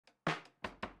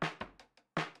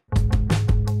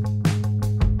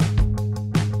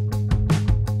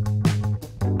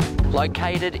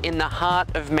Located in the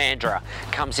heart of Mandurah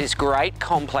comes this great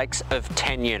complex of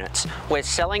 10 units. We're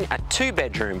selling a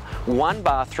 2-bedroom,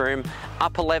 1-bathroom,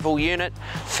 upper level unit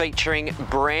featuring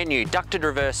brand new ducted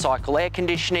reverse cycle air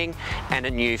conditioning and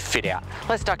a new fit out.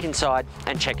 Let's duck inside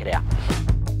and check it out.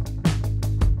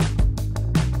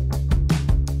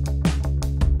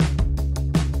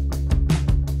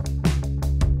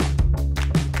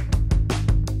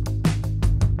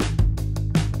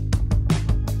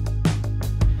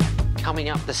 Coming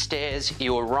up the stairs,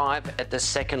 you arrive at the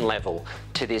second level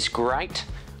to this great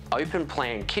open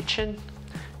plan kitchen,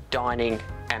 dining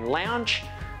and lounge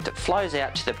that flows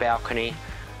out to the balcony.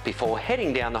 Before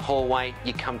heading down the hallway,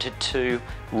 you come to 2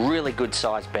 really good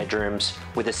sized bedrooms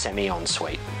with a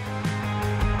semi-ensuite.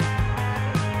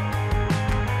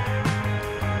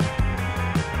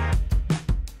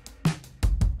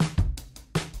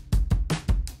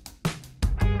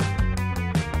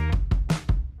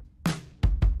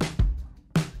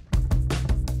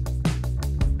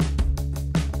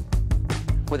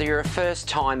 Whether you're a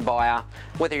first-time buyer,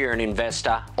 whether you're an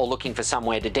investor or looking for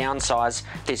somewhere to downsize,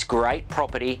 this great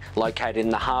property located in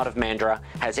the heart of Mandurah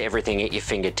has everything at your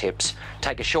fingertips.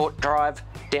 Take a short drive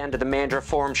down to the Mandurah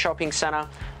Forum Shopping Centre,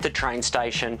 the train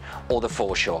station or the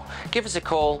foreshore. Give us a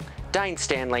call, Dane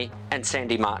Stanley and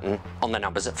Sandy Martin on the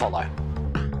numbers that follow.